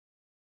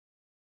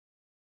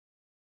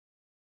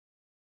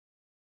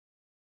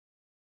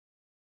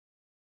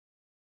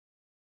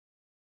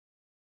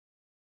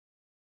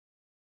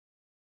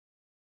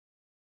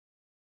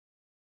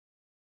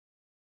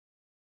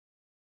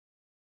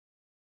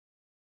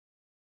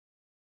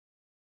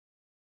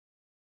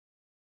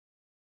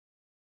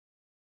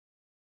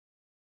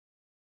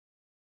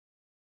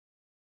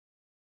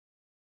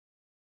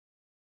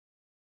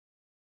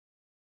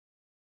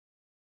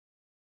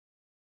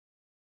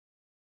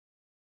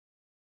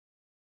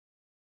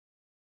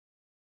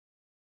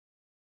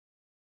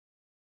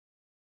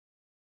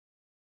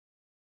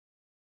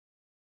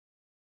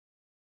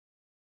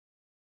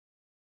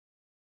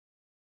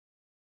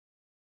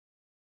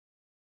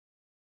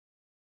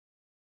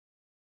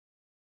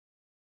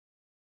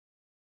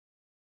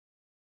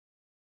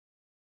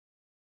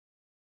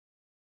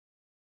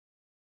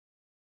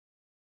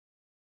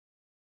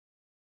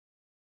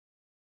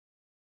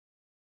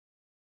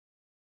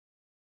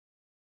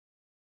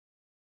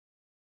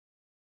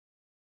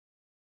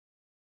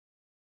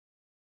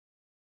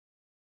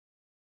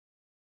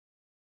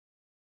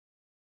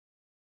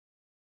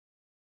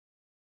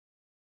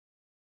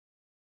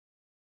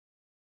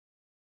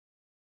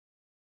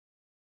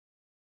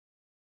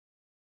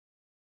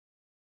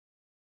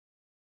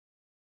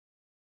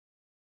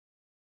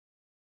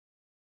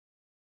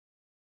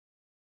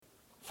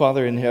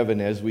Father in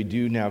heaven, as we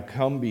do now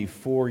come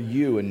before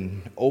you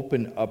and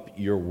open up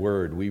your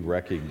word, we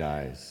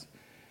recognize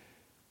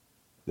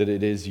that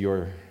it is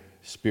your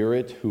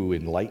Spirit who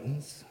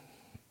enlightens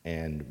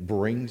and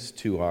brings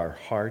to our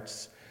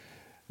hearts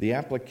the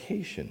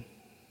application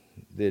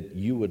that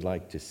you would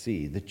like to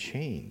see, the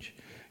change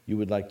you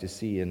would like to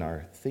see in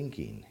our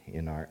thinking,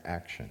 in our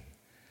action.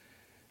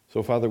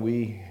 So, Father,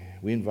 we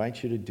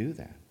invite you to do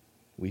that.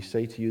 We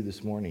say to you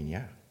this morning,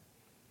 yeah,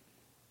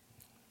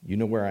 you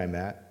know where I'm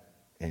at,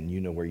 and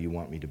you know where you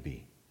want me to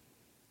be.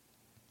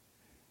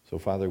 So,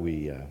 Father,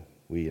 we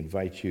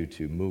invite you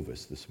to move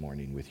us this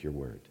morning with your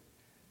word.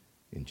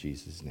 In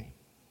Jesus' name,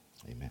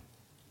 amen.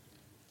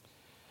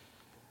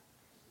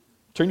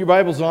 Turn your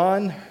Bibles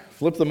on,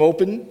 flip them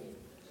open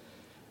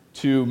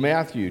to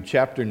Matthew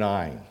chapter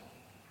 9.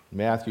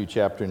 Matthew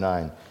chapter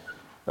 9.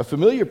 A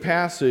familiar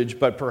passage,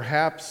 but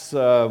perhaps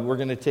we're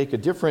going to take a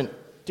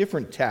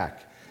different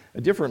tack, a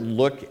different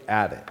look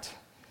at it.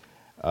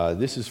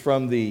 This is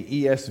from the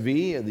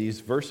ESV,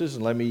 these verses,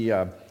 and let me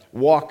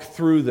walk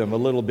through them a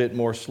little bit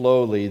more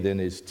slowly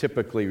than is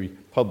typically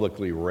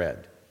publicly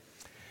read.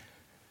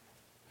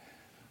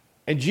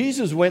 And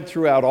Jesus went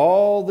throughout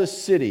all the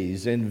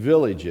cities and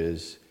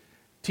villages,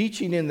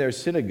 teaching in their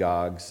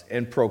synagogues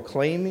and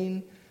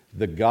proclaiming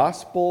the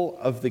gospel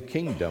of the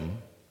kingdom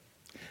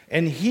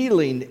and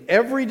healing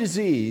every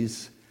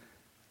disease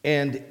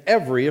and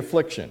every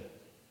affliction.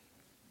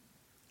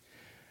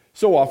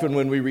 So often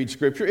when we read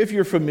Scripture, if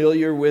you're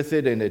familiar with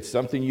it and it's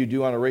something you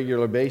do on a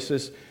regular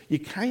basis, you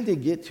kind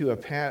of get to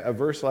a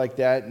verse like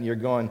that and you're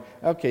going,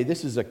 okay,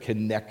 this is a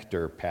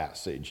connector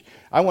passage.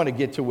 I want to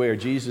get to where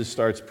Jesus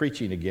starts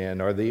preaching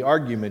again, or the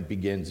argument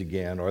begins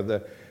again, or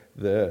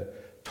the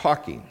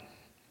talking.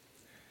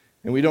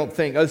 And we don't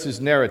think, oh, this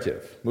is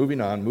narrative. Moving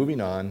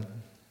on.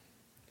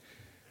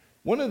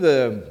 One of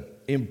the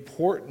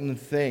important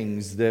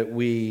things that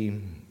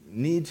we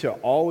need to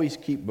always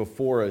keep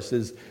before us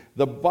is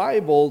the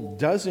Bible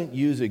doesn't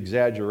use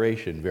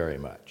exaggeration very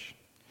much.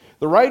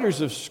 The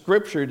writers of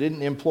Scripture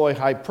didn't employ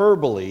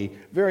hyperbole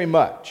very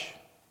much.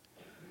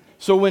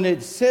 So when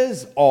it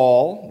says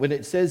all, when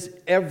it says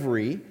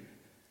every,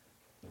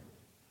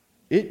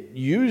 it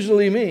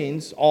usually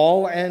means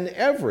all and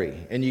every.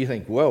 And you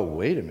think, whoa,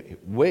 wait a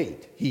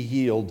minute, he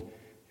healed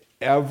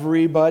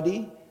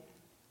everybody?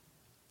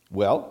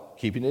 Well,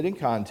 keeping it in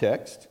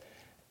context,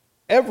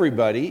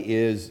 everybody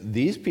is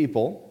these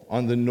people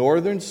on the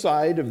northern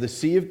side of the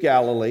Sea of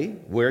Galilee,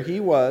 where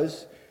he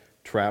was,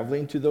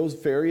 traveling to those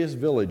various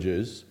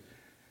villages.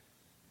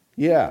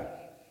 Yeah,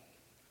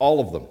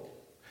 all of them.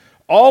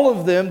 All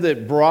of them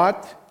that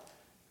brought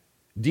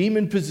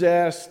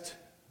demon-possessed,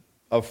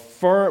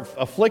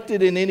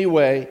 afflicted in any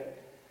way,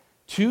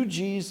 to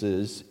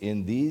Jesus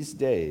in these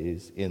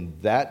days, in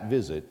that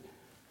visit,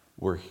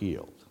 were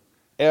healed.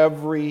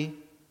 Every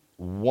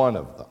one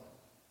of them.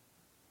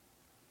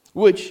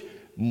 Which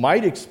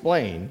might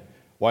explain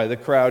why the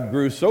crowd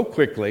grew so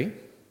quickly,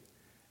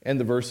 and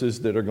the verses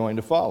that are going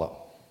to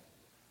follow.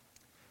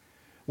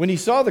 When he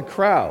saw the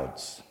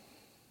crowds,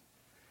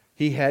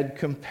 he had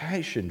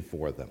compassion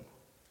for them.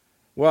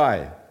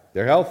 Why?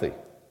 They're healthy.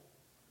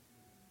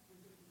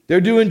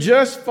 They're doing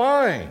just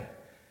fine.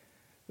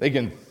 They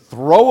can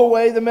throw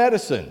away the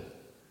medicine.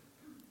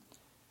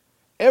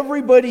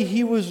 Everybody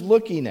he was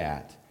looking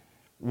at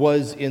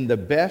was in the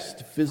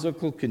best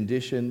physical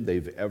condition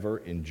they've ever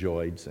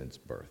enjoyed since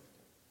birth.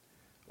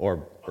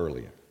 Or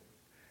earlier.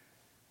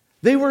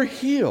 They were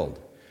healed.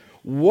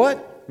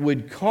 What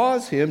would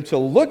cause him to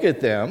look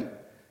at them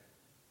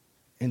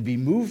and be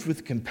moved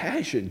with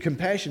compassion?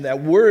 Compassion,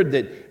 that word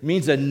that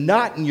means a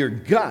knot in your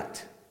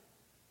gut.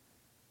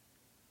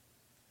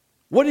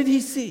 What did he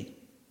see?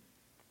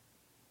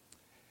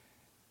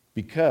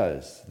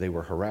 Because they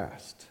were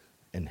harassed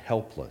and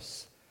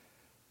helpless,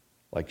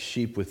 like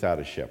sheep without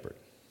a shepherd.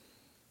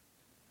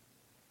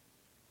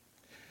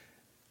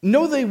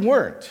 No, they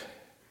weren't.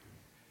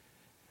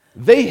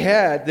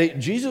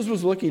 Jesus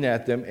was looking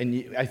at them,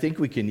 and I think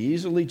we can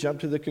easily jump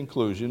to the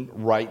conclusion,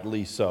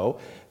 rightly so,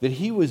 that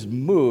he was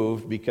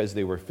moved because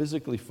they were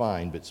physically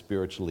fine but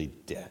spiritually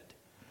dead.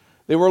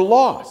 They were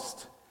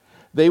lost.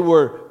 They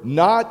were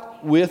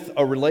not with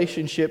a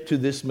relationship to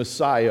this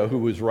Messiah who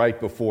was right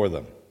before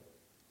them.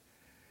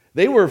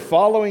 They were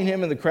following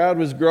him, and the crowd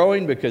was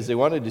growing because they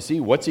wanted to see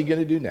what's he going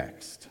to do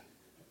next.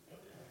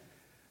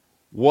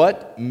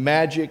 What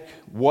magic,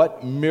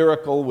 what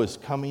miracle was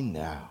coming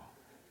now?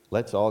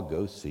 Let's all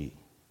go see.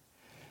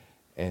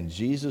 And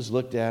Jesus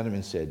looked at him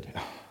and said,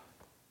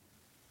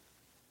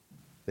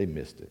 they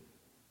missed it.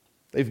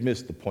 They've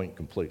missed the point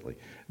completely.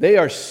 They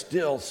are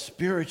still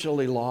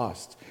spiritually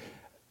lost,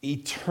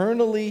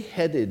 eternally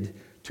headed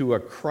to a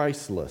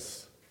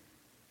Christless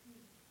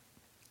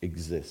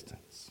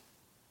existence.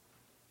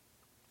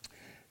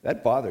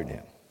 That bothered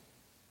him.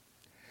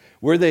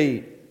 Were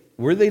they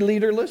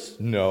leaderless?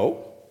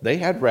 No. They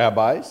had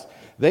rabbis.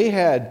 They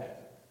had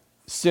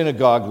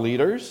synagogue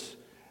leaders.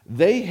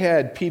 They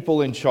had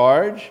people in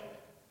charge.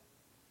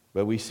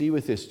 But we see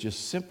with this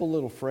just simple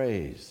little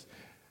phrase,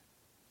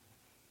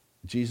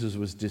 Jesus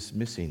was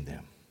dismissing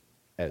them.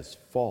 as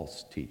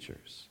false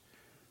teachers,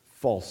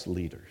 false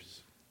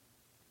leaders.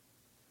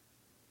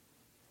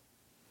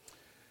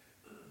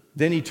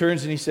 Then he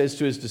turns and he says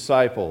to his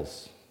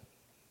disciples,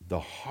 the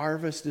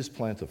harvest is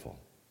plentiful,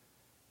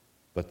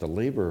 but the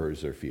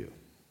laborers are few.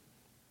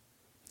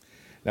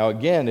 Now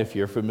again, if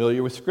you're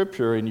familiar with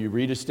Scripture and you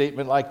read a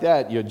statement like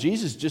that,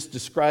 Jesus just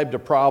described a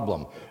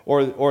problem,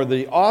 or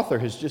the author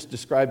has just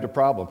described a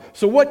problem.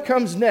 So what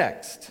comes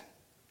next?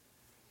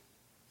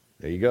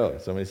 There you go.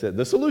 Somebody said,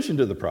 the solution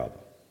to the problem.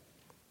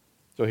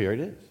 So here it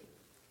is.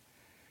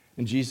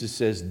 And Jesus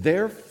says,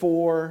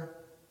 therefore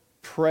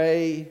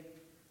pray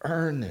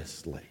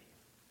earnestly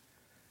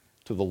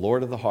to the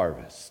Lord of the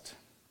harvest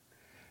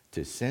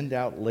to send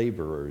out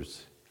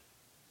laborers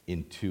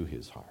into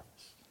his harvest.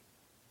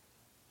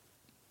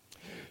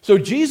 So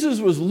Jesus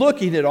was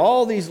looking at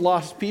all these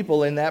lost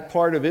people in that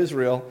part of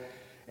Israel,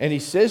 and he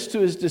says to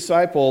his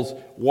disciples,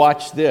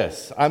 watch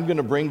this. I'm going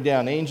to bring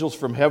down angels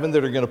from heaven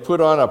that are going to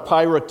put on a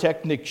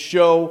pyrotechnic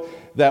show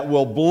that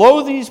will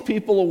blow these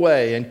people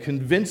away and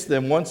convince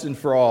them once and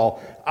for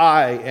all,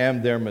 I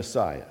am their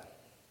Messiah.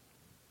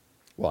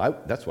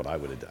 Well, that's what I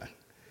would have done.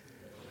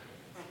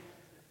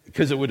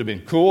 Because it would have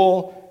been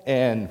cool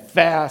and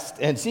fast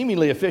and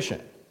seemingly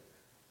efficient.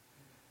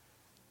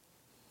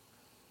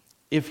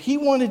 If he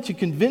wanted to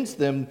convince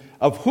them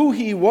of who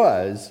he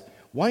was,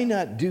 why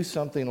not do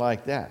something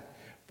like that?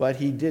 But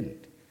he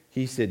didn't.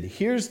 He said,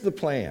 here's the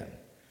plan.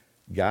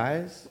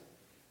 Guys,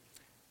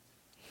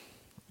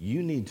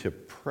 you need to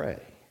pray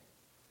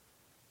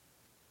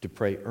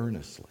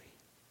earnestly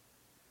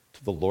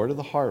to the Lord of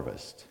the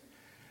harvest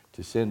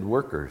to send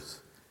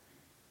workers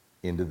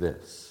into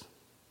this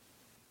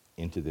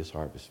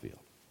harvest field.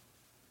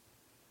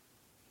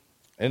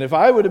 And if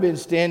I would have been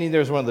standing there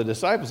as one of the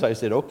disciples, I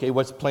said, okay,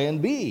 what's plan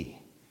B?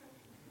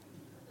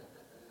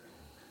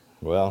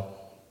 Well,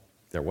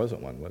 there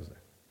wasn't one, was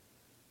there?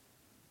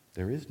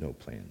 There is no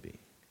plan B.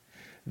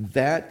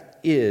 That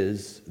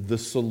is the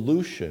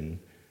solution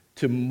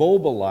to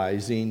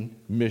mobilizing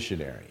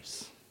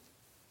missionaries.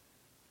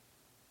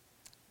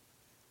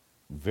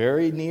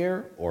 Very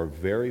near or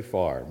very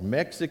far.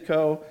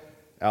 Mexico,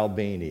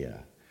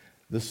 Albania.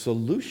 The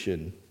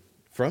solution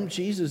from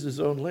Jesus'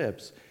 own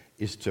lips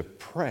is to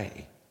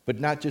pray, but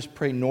not just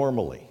pray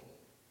normally.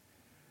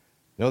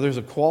 No, there's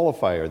a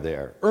qualifier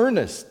there.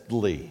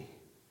 Earnestly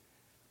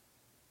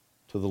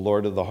to the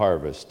Lord of the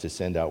harvest to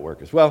send out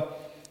workers. Well,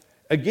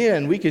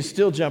 again, we can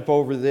still jump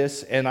over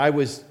this, and I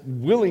was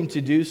willing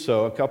to do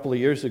so a couple of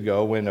years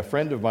ago when a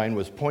friend of mine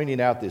was pointing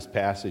out this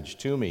passage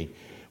to me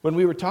when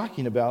we were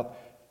talking about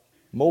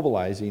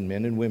mobilizing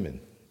men and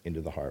women into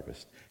the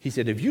harvest. He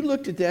said, have you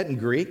looked at that in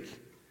Greek?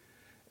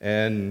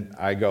 And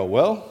I go,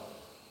 well,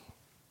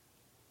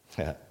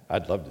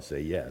 I'd love to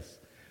say yes.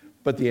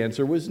 But the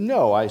answer was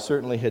no, I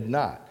certainly had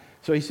not.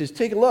 So he says,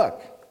 take a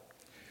look.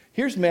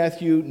 Here's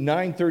Matthew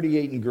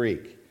 9:38 in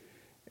Greek.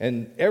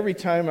 And every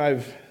time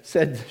I've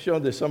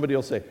shown this, somebody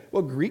will say,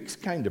 well, Greek's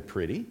kind of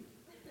pretty.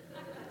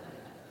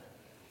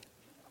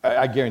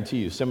 I guarantee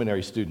you,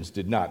 seminary students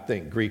did not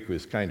think Greek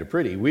was kind of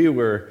pretty. We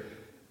were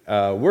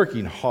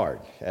working hard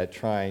at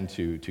trying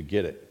to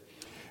get it.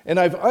 And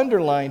I've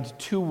underlined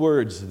two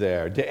words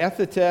there,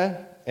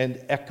 deethete and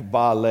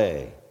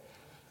ekbale.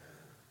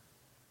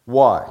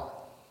 Why?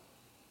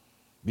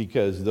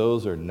 Because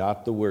those are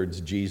not the words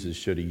Jesus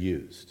should have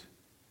used.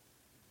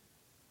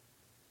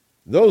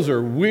 Those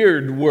are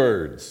weird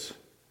words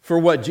for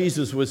what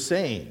Jesus was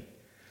saying.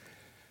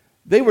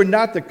 They were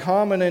not the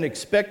common and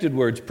expected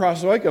words.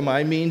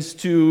 Prosoikomai means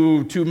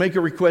to make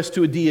a request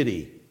to a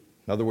deity.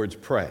 In other words,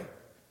 pray.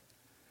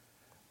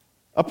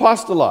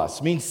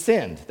 Apostolos means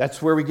send.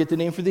 That's where we get the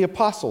name for the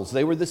apostles.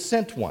 They were the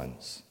sent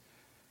ones.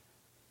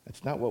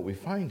 That's not what we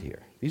find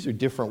here. These are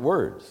different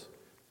words.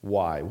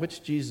 Why? What's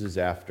Jesus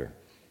after?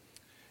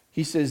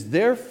 He says,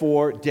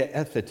 therefore,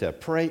 deethete,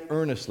 pray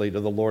earnestly to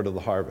the Lord of the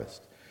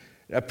harvest.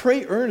 Now,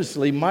 pray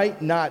earnestly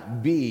might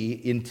not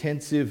be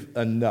intensive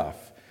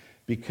enough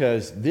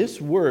because this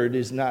word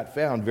is not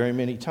found very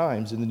many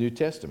times in the New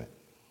Testament.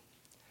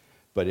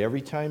 But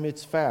every time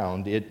it's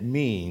found, it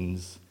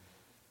means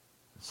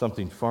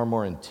something far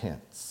more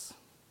intense.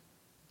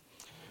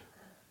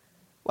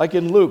 Like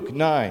in Luke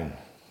 9,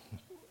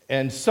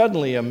 and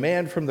suddenly a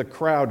man from the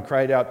crowd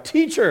cried out,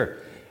 Teacher,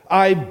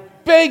 I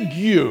beg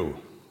you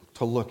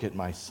to look at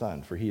my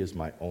son, for he is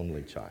my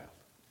only child.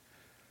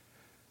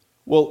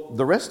 Well,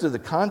 the rest of the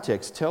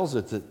context tells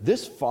us that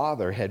this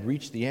father had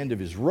reached the end of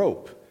his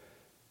rope.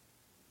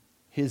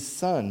 His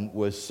son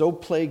was so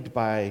plagued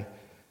by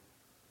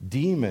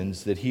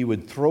demons that he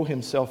would throw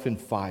himself in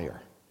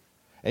fire,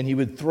 and he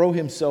would throw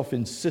himself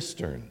in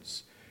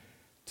cisterns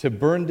to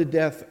burn to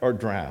death or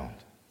drown.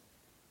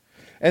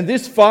 And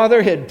this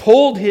father had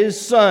pulled his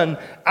son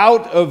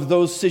out of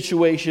those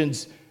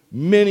situations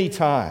many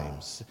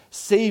times,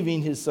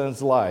 saving his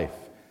son's life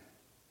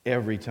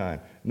every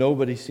time.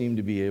 Nobody seemed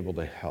to be able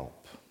to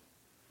help.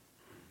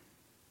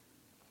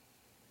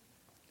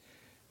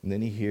 And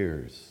then he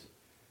hears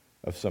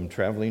of some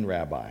traveling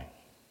rabbi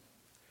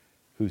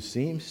who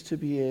seems to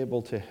be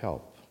able to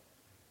help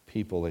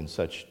people in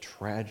such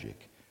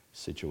tragic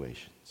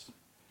situations.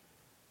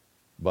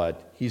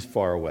 But he's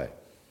far away.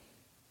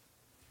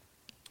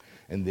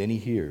 And then he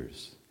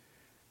hears,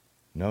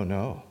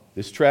 no,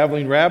 this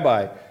traveling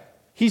rabbi,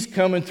 he's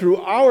coming through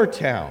our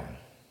town.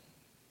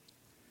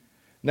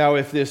 Now,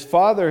 if this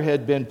father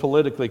had been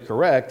politically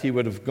correct, he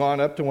would have gone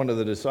up to one of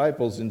the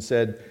disciples and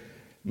said,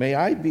 may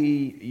I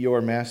be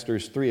your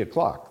master's 3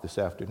 o'clock this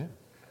afternoon?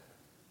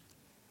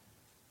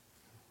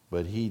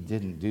 But he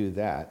didn't do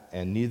that,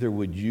 and neither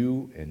would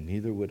you and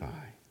neither would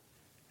I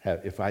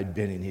have if I'd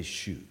been in his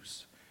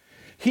shoes.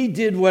 He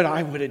did what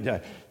I would have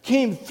done.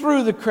 Came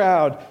through the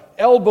crowd,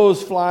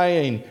 elbows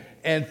flying,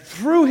 and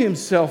threw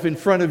himself in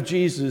front of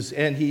Jesus,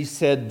 and he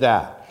said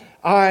that.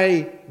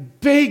 I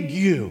beg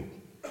you.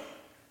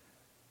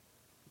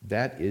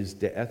 That is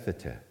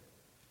deethete,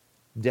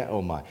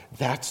 deomai.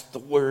 That's the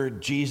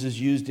word Jesus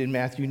used in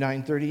Matthew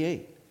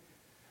 9:38.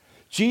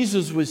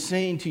 Jesus was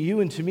saying to you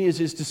and to me as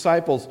his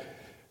disciples,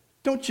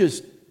 don't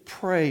just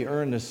pray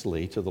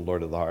earnestly to the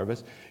Lord of the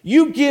harvest.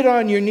 You get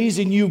on your knees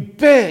and you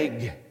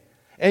beg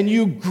and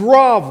you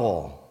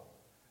grovel.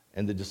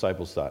 And the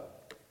disciples thought,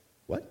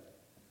 what?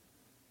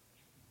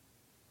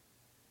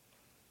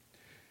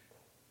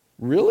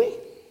 Really?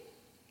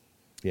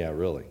 Yeah,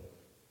 really.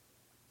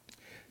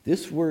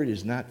 This word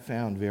is not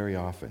found very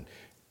often.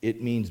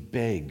 It means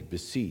beg,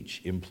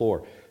 beseech,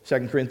 implore.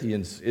 2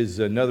 Corinthians is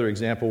another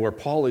example where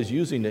Paul is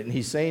using it, and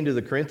he's saying to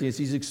the Corinthians,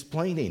 he's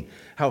explaining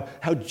how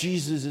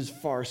Jesus is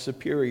far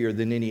superior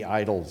than any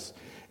idols,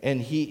 and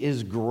he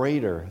is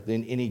greater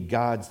than any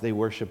gods they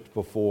worshipped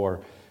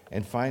before.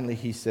 And finally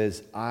he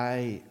says,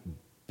 I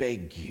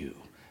beg you,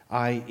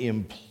 I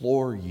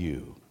implore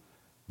you,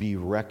 be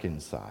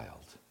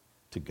reconciled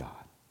to God.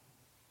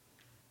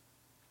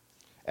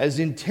 As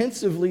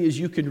intensively as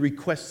you can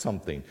request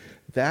something,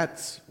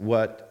 that's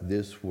what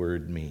this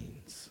word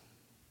means.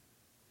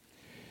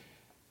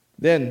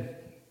 Then,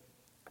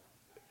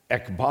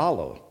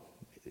 ekbalo.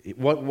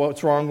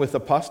 What's wrong with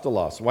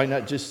apostolos? Why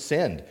not just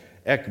send?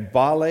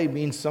 Ekbale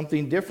means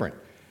something different.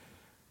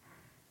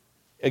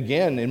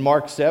 Again, in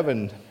Mark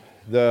 7,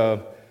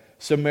 the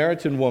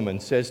Samaritan woman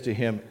says to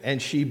him,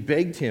 and she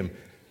begged him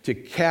to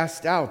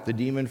cast out the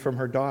demon from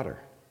her daughter.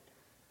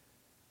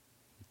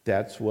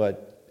 That's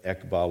what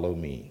ekbalo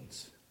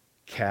means.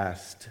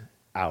 Cast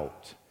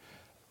out.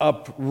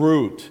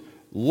 Uproot.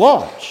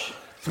 Launch.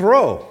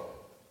 Throw.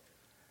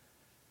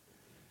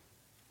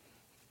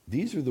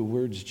 These are the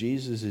words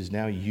Jesus is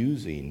now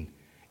using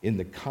in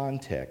the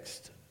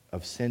context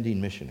of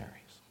sending missionaries.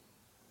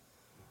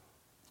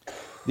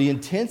 The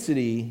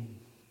intensity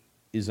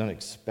is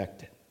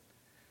unexpected,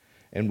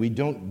 and we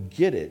don't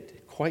get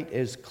it quite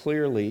as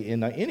clearly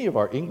in any of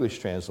our English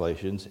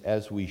translations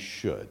as we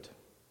should.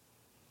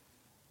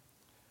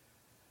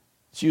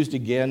 It's used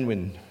again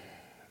when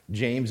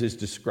James is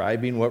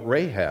describing what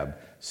Rahab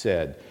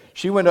said.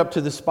 She went up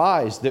to the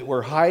spies that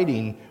were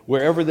hiding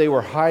wherever they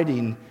were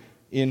hiding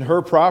in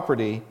her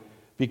property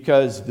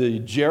because the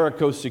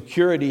Jericho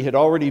security had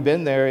already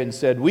been there and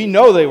said, we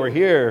know they were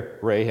here,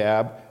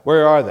 Rahab.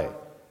 Where are they?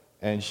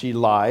 And she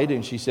lied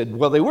and she said,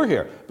 well, they were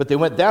here, but they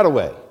went that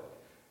way.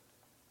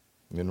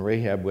 And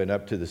Rahab went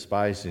up to the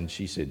spies and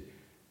she said,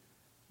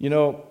 you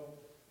know,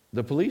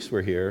 the police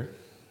were here.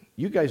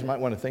 You guys might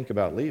want to think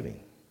about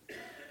leaving.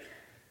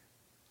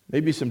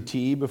 Maybe some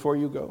tea before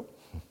you go?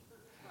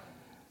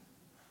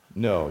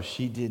 No,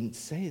 she didn't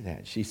say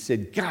that. She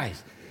said,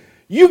 guys,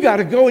 you got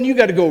to go and you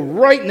got to go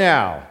right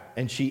now.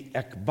 And she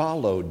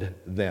ekbaloed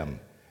them.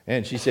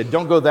 And she said,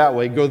 don't go that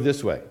way, go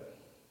this way.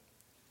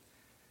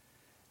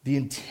 The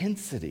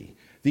intensity,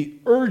 the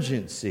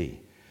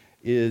urgency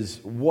is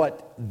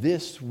what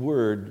this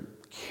word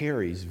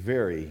carries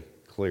very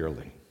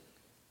clearly.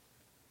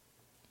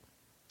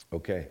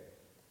 Okay.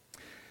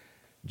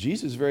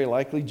 Jesus very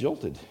likely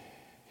jilted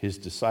his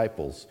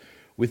disciples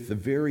with the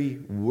very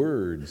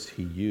words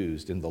he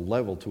used and the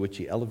level to which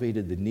he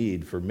elevated the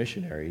need for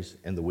missionaries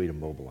and the way to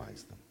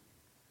mobilize them.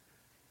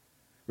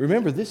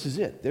 Remember, this is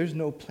it. There's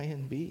no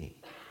plan B.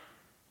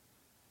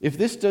 If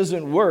this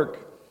doesn't work,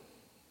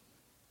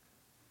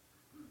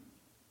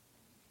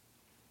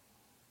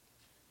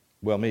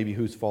 well, maybe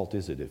whose fault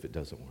is it if it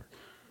doesn't work?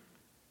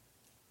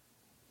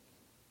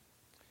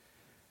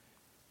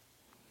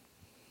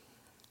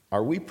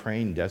 Are we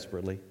praying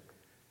desperately?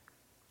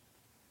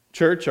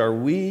 Church, are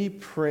we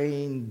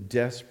praying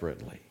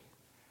desperately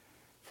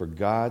for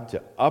God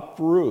to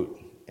uproot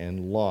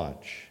and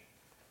launch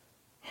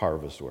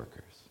harvest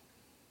workers?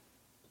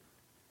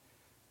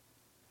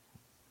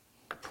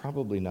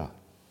 Probably not.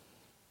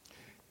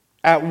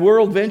 At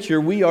World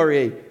Venture, we are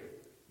a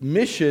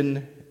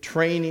mission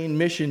training,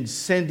 mission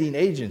sending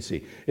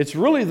agency. It's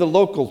really the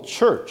local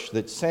church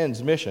that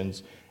sends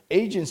missions.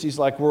 Agencies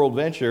like World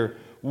Venture,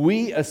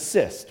 we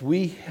assist,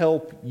 we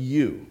help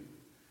you.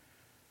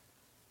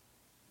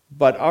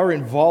 But our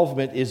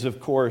involvement is, of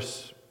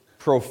course,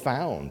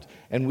 profound.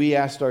 And we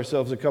asked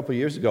ourselves a couple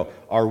years ago,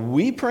 are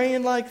we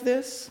praying like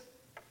this?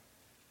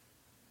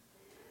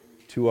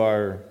 To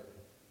our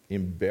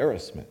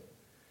embarrassment,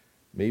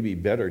 maybe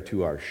better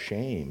to our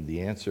shame,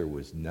 the answer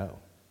was no,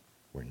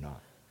 we're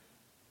not.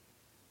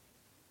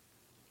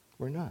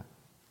 We're not.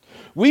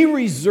 We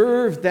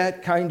reserve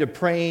that kind of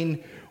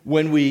praying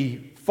when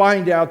we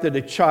find out that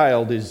a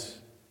child is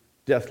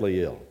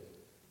deathly ill.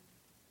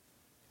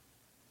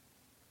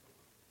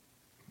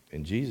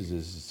 And Jesus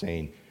is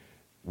saying,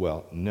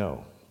 well,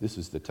 no, this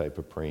is the type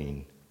of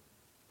praying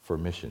for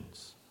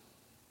missions.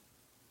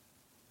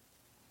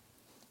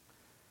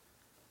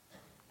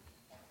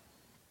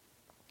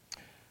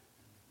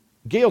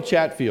 Gail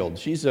Chatfield,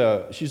 she's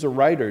a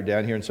writer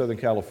down here in Southern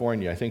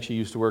California. I think she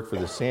used to work for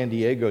the San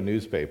Diego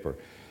newspaper.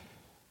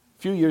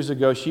 A few years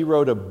ago, she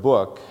wrote a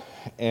book,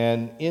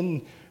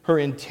 and her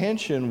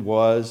intention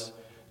was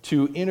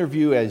to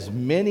interview as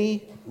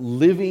many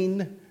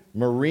living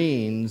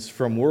Marines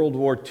from World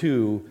War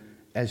II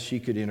as she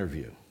could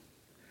interview.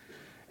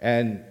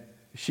 And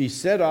she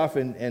set off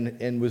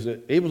and was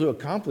able to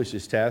accomplish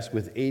this task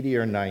with 80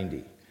 or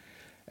 90.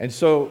 And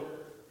so,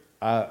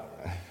 I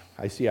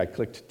see I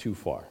clicked too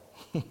far.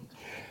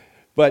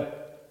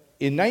 But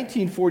in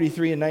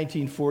 1943 and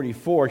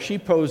 1944, she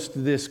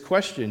posed this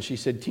question. She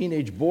said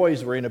teenage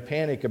boys were in a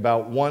panic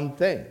about one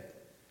thing: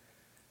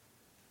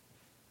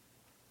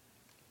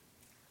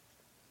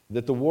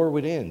 that the war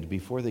would end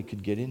before they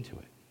could get into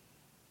it.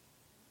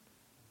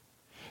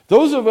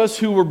 Those of us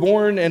who were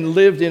born and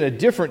lived in a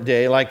different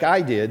day, like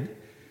I did,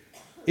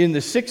 in the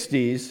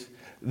 60s,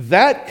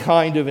 that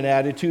kind of an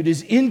attitude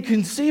is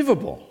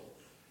inconceivable.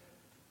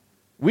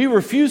 We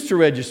refused to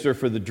register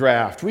for the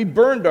draft. We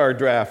burned our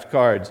draft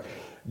cards.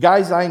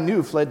 Guys I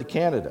knew fled to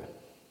Canada.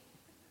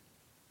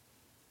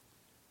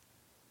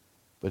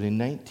 But in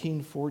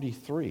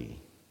 1943,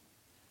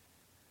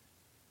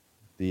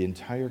 the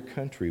entire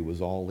country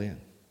was all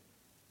in.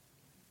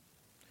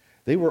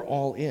 They were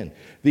all in.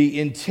 The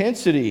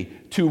intensity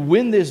to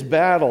win this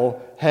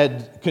battle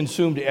had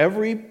consumed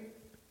every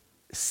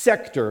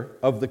sector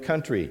of the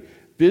country: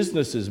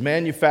 businesses,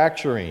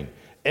 manufacturing,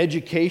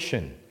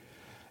 education.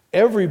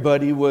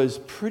 Everybody was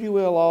pretty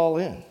well all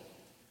in.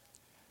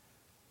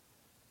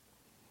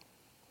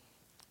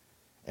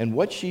 And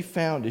what she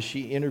found as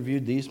she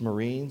interviewed these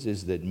Marines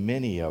is that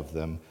many of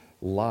them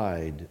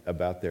lied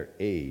about their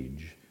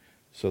age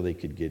so they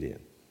could get in.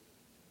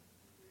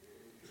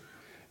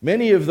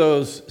 Many of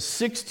those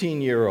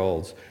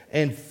 16-year-olds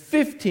and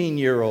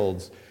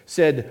 15-year-olds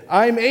said,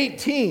 "I'm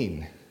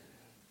 18."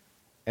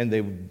 And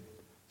they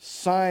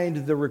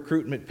signed the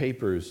recruitment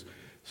papers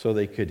so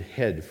they could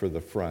head for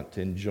the front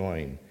and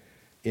join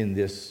in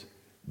this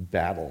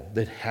battle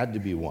that had to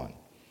be won.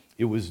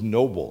 It was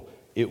noble.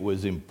 It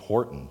was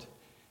important.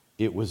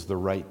 It was the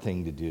right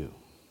thing to do.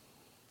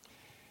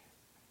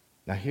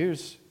 Now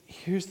here's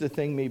the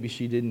thing maybe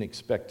she didn't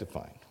expect to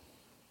find.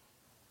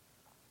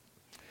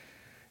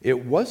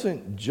 It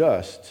wasn't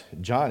just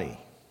Johnny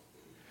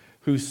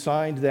who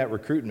signed that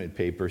recruitment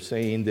paper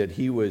saying that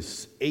he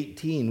was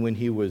 18 when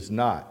he was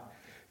not.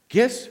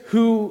 Guess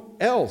who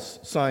else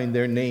signed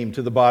their name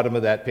to the bottom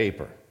of that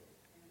paper?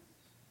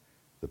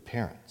 The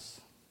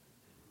parents.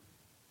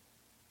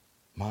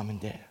 Mom and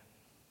Dad.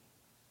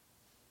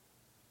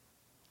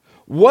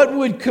 What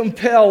would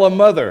compel a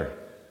mother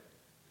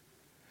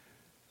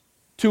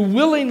to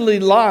willingly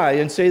lie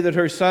and say that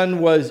her son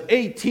was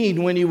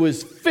 18 when he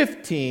was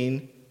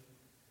 15,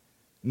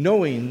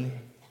 knowing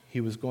he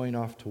was going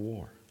off to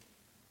war?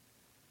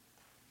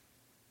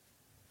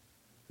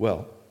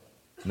 Well,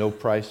 no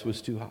price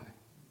was too high.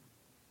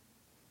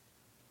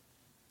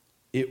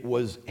 It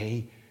was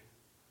a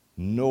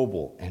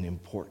noble and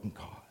important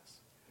cause.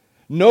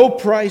 No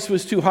price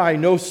was too high.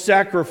 No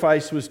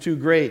sacrifice was too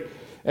great.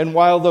 And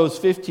while those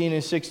 15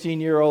 and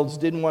 16-year-olds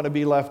didn't want to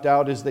be left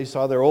out as they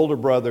saw their older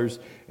brothers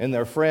and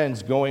their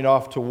friends going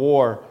off to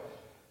war,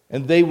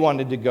 and they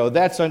wanted to go,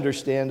 that's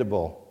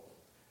understandable.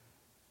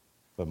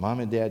 But Mom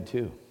and Dad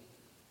too.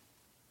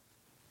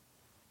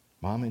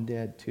 Mom and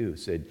Dad too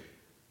said,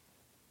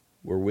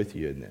 we're with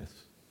you in this.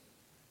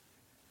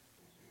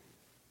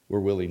 We're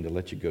willing to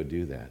let you go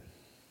do that.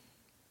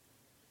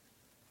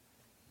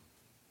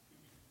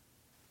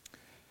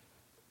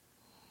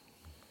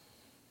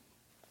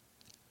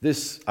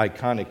 This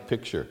iconic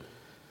picture,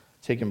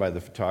 taken by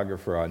the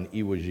photographer on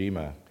Iwo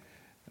Jima,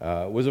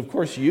 was of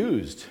course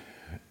used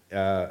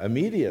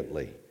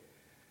immediately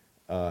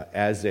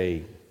as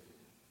an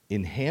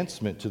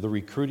enhancement to the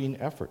recruiting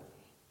effort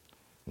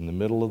in the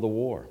middle of the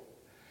war.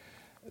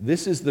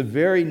 This is the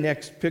very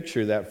next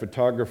picture that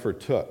photographer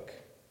took.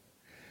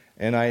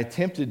 And I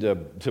attempted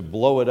to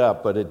blow it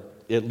up, but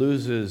it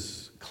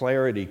loses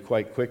clarity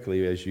quite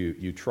quickly as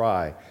you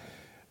try.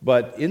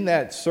 But in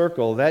that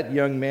circle, that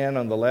young man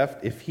on the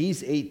left, if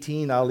he's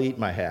 18, I'll eat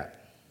my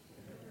hat.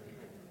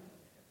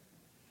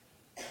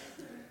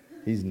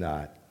 He's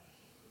not.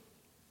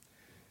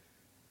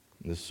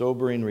 The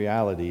sobering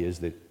reality is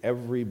that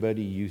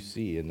everybody you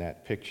see in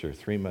that picture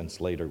 3 months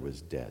later was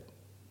dead.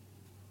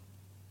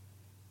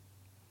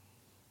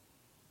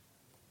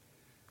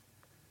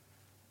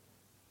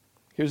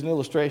 Here's an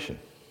illustration.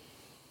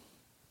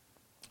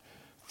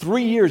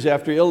 3 years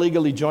after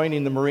illegally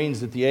joining the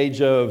Marines at the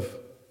age of,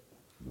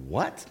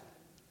 what?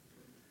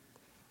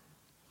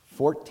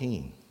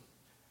 14.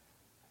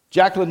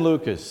 Jacqueline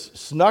Lucas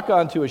snuck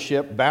onto a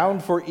ship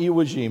bound for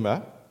Iwo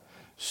Jima,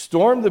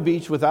 stormed the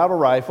beach without a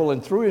rifle,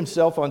 and threw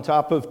himself on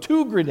top of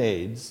 2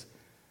 grenades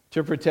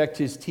to protect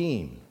his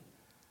team.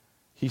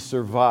 He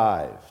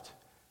survived,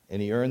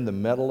 and he earned the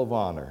Medal of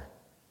Honor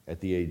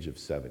at the age of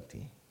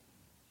 17.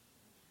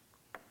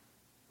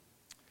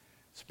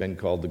 It's been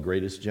called the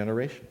greatest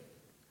generation.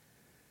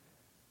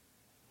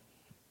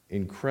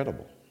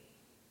 Incredible.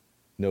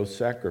 No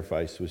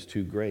sacrifice was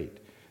too great.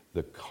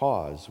 The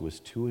cause was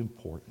too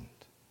important.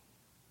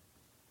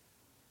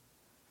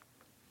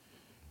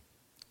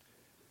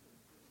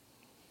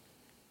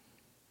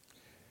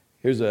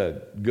 Here's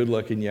a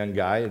good-looking young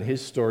guy, and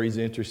his story's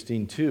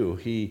interesting too.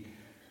 He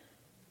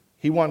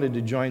wanted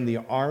to join the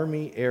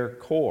Army Air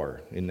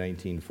Corps in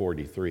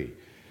 1943.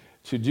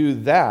 To do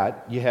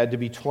that, you had to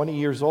be 20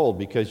 years old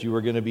because you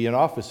were going to be an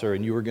officer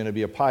and you were going to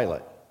be a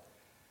pilot.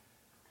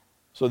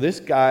 So this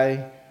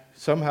guy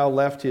somehow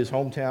left his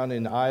hometown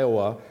in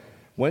Iowa,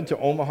 went to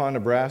Omaha,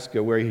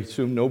 Nebraska, where he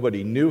assumed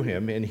nobody knew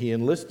him, and he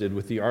enlisted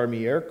with the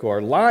Army Air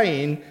Corps,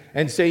 lying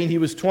and saying he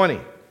was 20.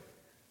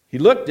 He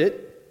looked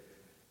it,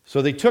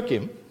 so they took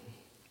him.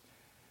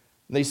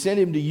 They sent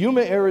him to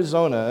Yuma,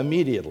 Arizona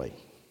immediately.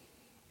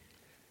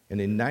 And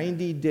in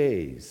 90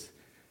 days,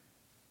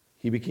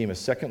 he became a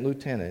second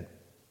lieutenant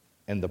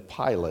and the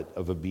pilot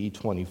of a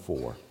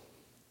B-24.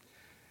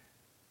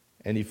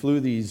 And he flew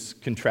these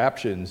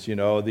contraptions,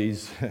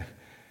 these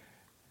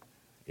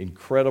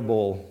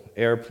incredible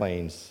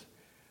airplanes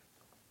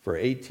for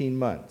 18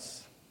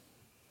 months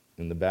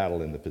in the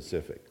battle in the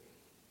Pacific.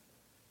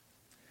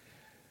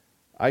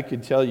 I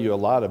could tell you a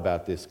lot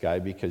about this guy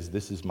because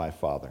this is my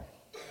father.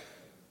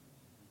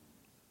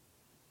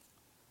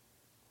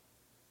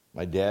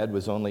 My dad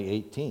was only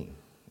 18,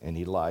 and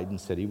he lied and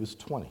said he was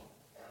 20.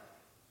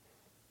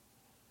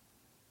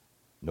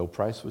 No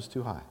price was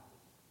too high.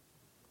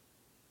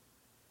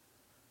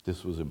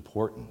 This was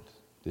important.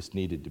 This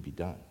needed to be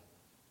done.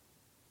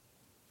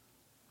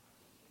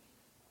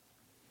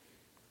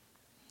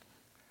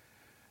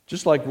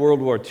 Just like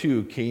World War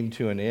II came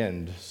to an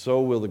end,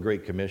 so will the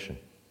Great Commission.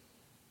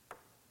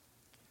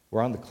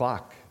 We're on the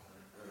clock,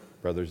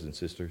 brothers and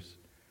sisters.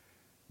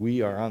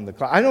 We are on the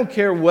clock. I don't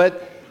care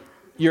what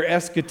your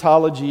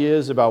eschatology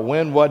is about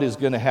when what is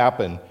going to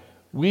happen.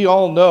 We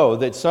all know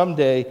that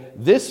someday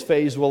this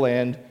phase will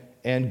end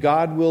and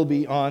God will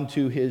be on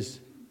to his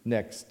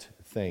next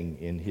thing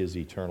in his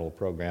eternal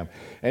program.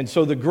 And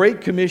so the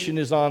Great Commission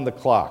is on the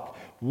clock.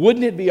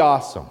 Wouldn't it be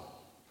awesome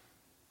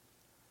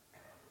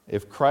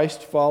if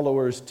Christ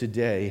followers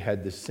today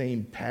had the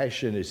same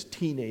passion as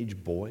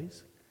teenage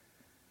boys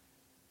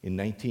in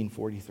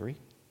 1943?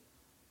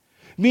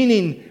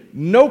 Meaning,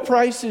 no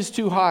price is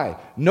too high,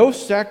 no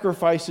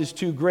sacrifice is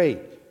too great.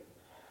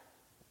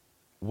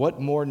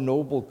 What more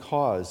noble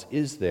cause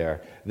is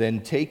there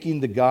than taking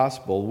the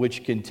gospel,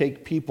 which can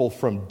take people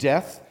from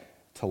death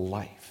to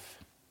life?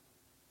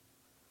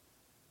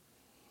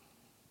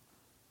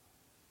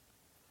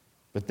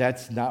 But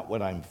that's not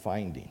what I'm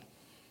finding.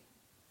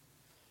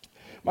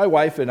 My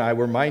wife and I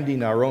were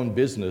minding our own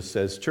business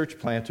as church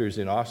planters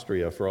in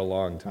Austria for a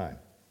long time.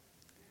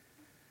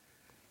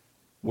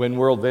 When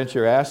World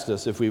Venture asked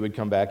us if we would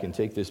come back and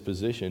take this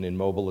position in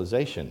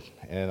mobilization,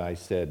 and I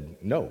said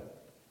no.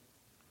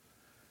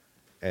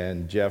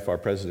 And Jeff, our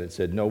president,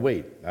 said, no,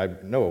 wait, I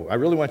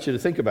really want you to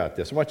think about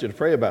this. I want you to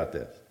pray about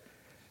this.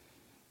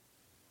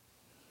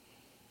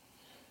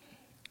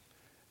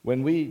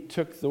 When we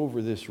took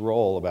over this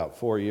role about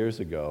 4 years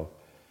ago,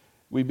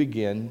 we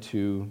began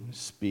to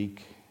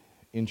speak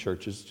in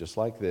churches just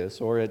like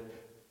this, or at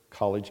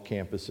college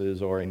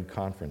campuses, or in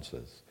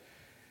conferences.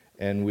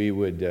 And we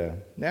would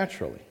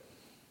naturally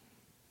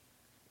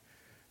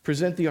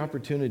present the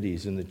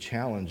opportunities and the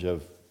challenge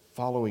of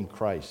following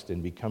Christ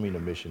and becoming a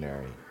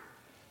missionary.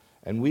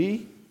 And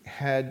we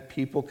had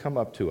people come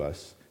up to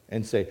us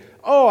and say,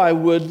 oh, I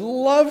would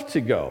love to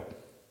go.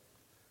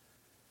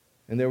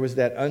 And there was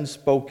that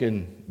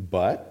unspoken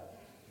but.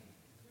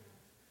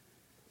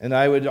 And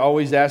I would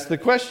always ask the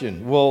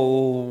question,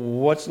 well,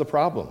 what's the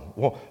problem?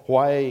 Well,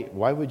 why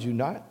would you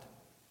not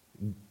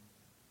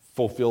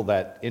fulfill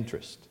that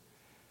interest?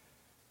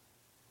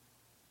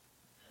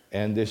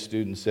 And this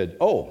student said,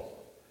 oh,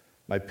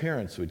 my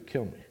parents would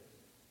kill me.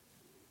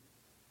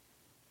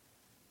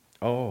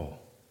 Oh,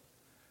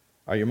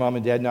 are your mom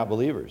and dad not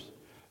believers?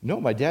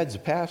 No, my dad's a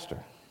pastor.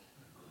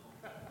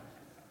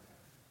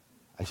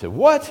 I said,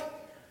 what?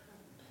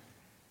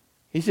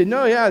 He said,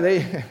 no, yeah,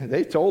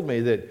 they told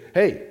me that,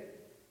 hey,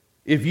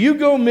 if you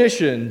go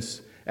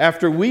missions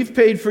after we've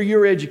paid for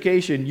your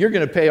education, you're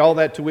going to pay all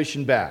that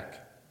tuition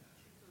back.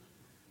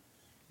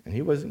 And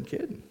he wasn't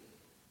kidding.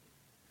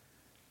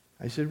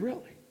 I said,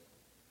 really?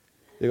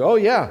 They go, oh,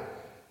 yeah.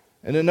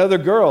 And another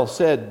girl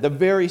said the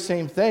very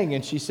same thing,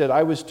 and she said,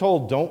 I was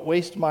told, don't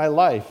waste my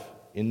life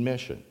in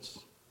missions.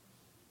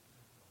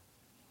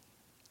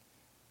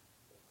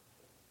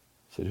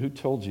 I said, who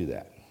told you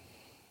that?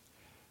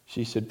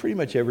 She said, pretty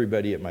much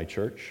everybody at my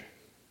church.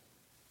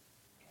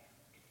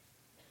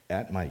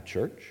 At my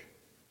church?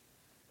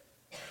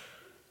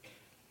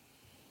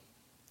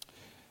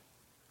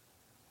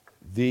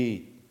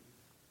 The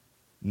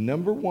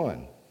number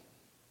one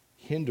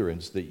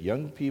hindrance that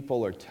young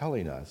people are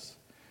telling us,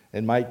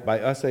 and by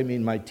us I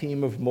mean my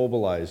team of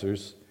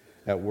mobilizers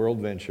at World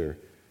Venture,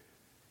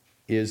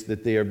 is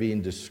that they are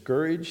being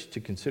discouraged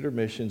to consider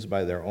missions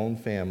by their own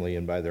family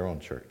and by their own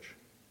church.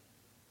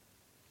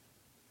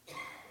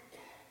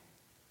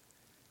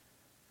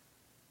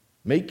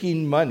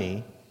 Making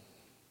money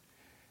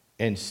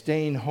and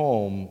staying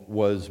home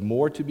was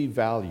more to be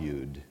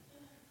valued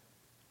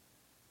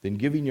than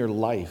giving your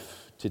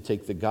life to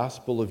take the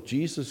gospel of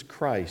Jesus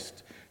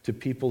Christ to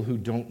people who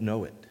don't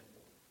know it.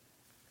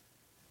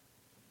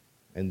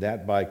 And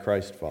that by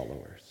Christ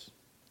followers.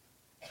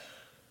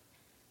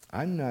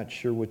 I'm not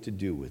sure what to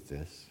do with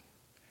this.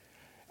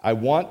 I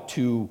want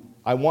to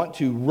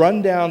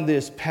run down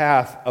this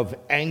path of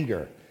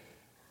anger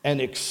and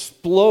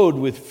explode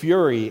with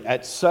fury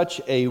at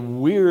such a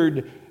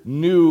weird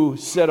new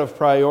set of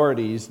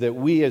priorities that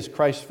we as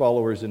Christ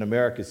followers in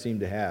America seem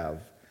to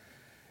have.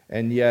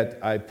 And yet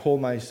I pull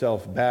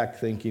myself back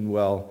thinking,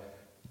 well,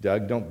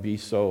 Doug, don't be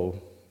so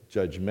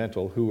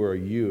judgmental. Who are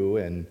you?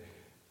 And,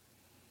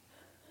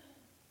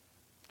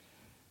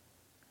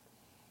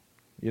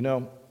 you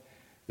know,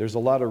 there's a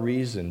lot of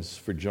reasons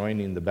for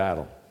joining the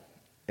battle.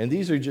 And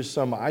these are just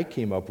some I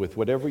came up with.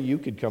 Whatever you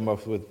could come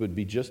up with would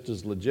be just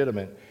as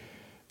legitimate.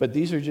 But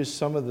these are just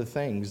some of the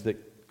things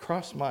that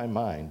cross my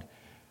mind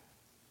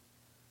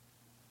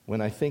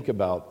when I think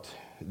about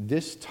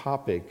this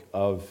topic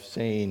of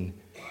saying,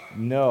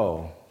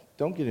 no,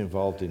 don't get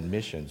involved in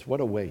missions. What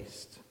a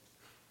waste.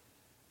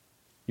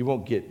 You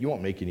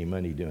won't make any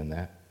money doing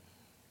that.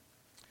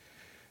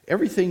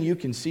 Everything you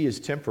can see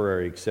is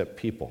temporary except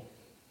people.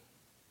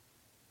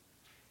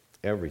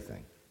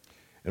 Everything.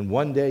 And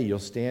one day you'll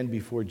stand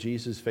before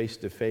Jesus face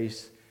to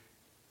face.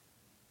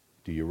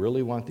 Do you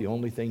really want the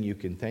only thing you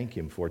can thank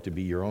him for to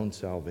be your own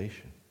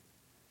salvation?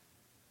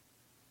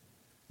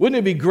 Wouldn't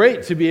it be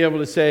great to be able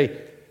to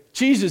say,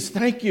 Jesus,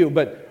 thank you,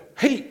 but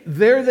hey,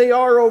 there they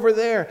are over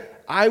there.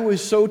 I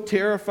was so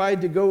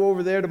terrified to go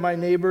over there to my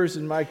neighbors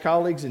and my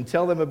colleagues and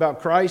tell them about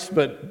Christ,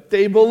 but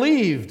they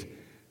believed.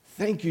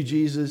 Thank you,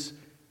 Jesus.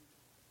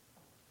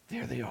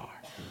 There they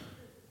are.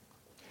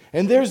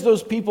 And there's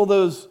those people,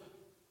 those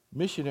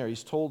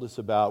missionaries told us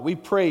about. We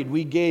prayed,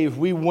 we gave,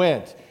 we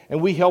went,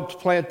 and we helped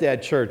plant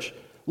that church.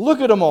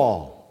 Look at them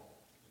all.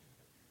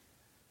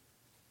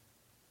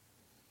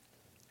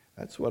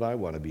 That's what I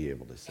want to be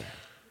able to say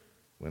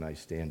when I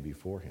stand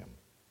before him.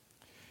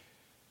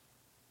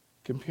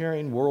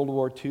 Comparing World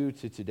War II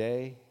to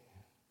today,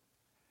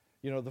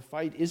 you know, the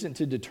fight isn't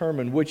to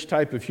determine which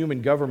type of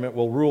human government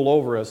will rule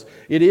over us.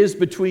 It is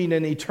between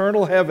an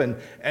eternal heaven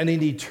and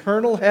an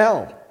eternal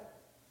hell.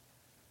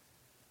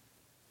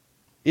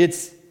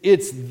 It's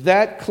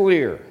that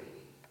clear.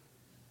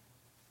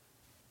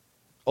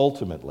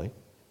 Ultimately,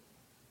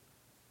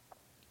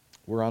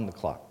 we're on the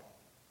clock.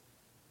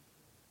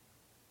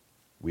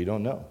 We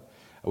don't know.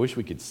 I wish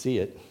we could see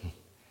it.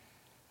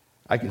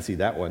 I can see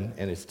that one,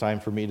 and it's time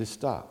for me to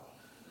stop.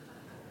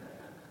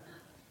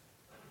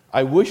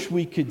 I wish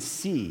we could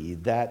see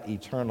that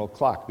eternal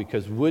clock,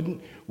 because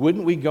wouldn't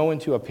we go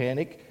into a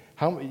panic?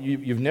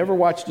 You've never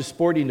watched a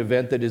sporting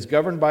event that is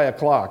governed by a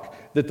clock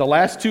that the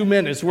last 2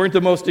 minutes weren't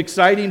the most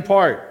exciting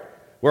part,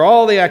 where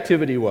all the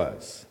activity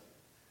was.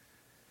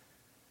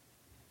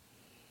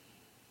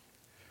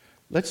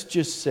 Let's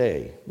just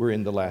say we're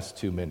in the last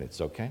 2 minutes,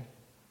 okay?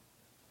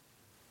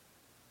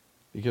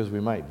 Because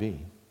we might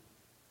be.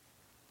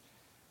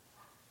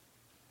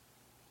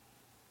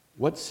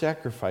 What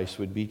sacrifice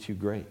would be too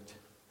great?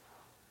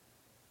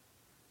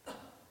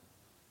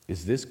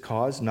 Is this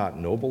cause not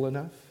noble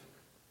enough?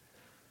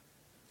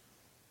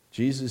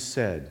 Jesus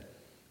said,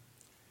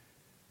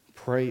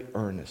 pray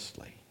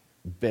earnestly,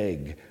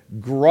 beg,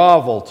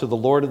 grovel to the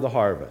Lord of the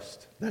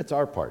harvest. That's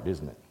our part,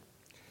 isn't it?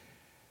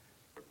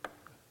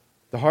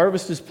 The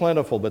harvest is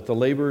plentiful, but the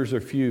laborers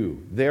are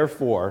few.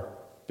 Therefore,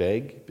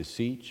 beg,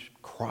 beseech,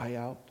 cry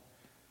out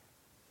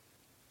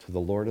to the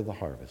Lord of the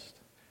harvest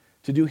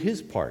to do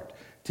his part,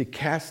 to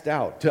cast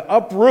out, to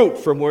uproot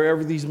from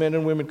wherever these men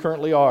and women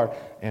currently are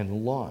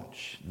and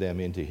launch them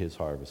into his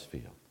harvest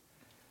field.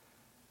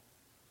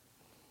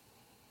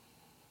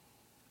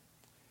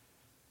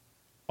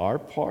 Our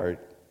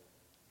part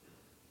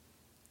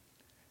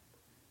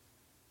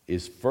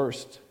is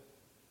first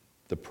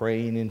the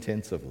praying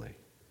intensively.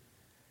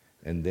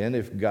 And then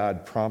if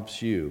God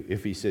prompts you,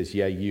 if he says,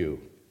 yeah,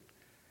 you,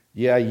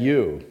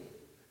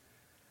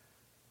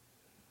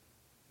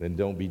 then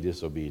don't be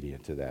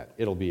disobedient to that.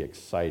 It'll be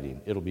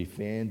exciting. It'll be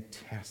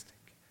fantastic.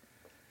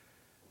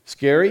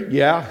 Scary?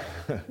 Yeah,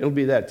 it'll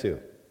be that too.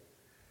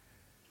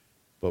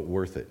 But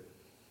worth it.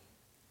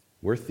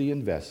 Worth the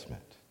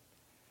investment.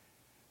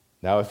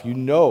 Now, if you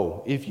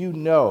know,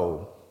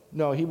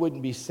 no, he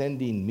wouldn't be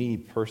sending me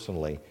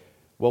personally.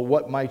 Well,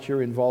 what might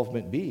your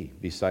involvement be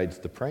besides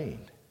the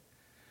praying?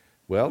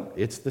 Well,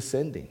 it's the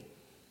sending.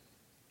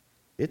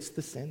 It's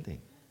the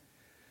sending.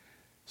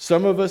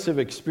 Some of us have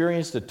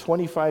experienced a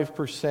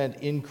 25%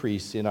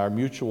 increase in our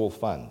mutual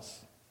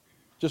funds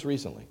just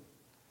recently.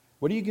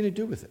 What are you going to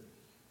do with it?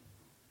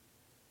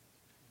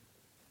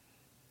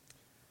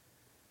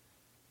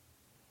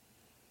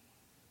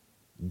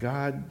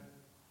 God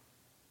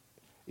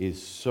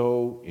is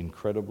so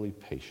incredibly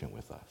patient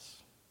with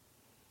us.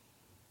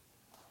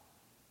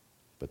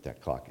 But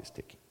that clock is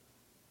ticking.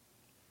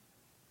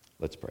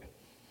 Let's pray.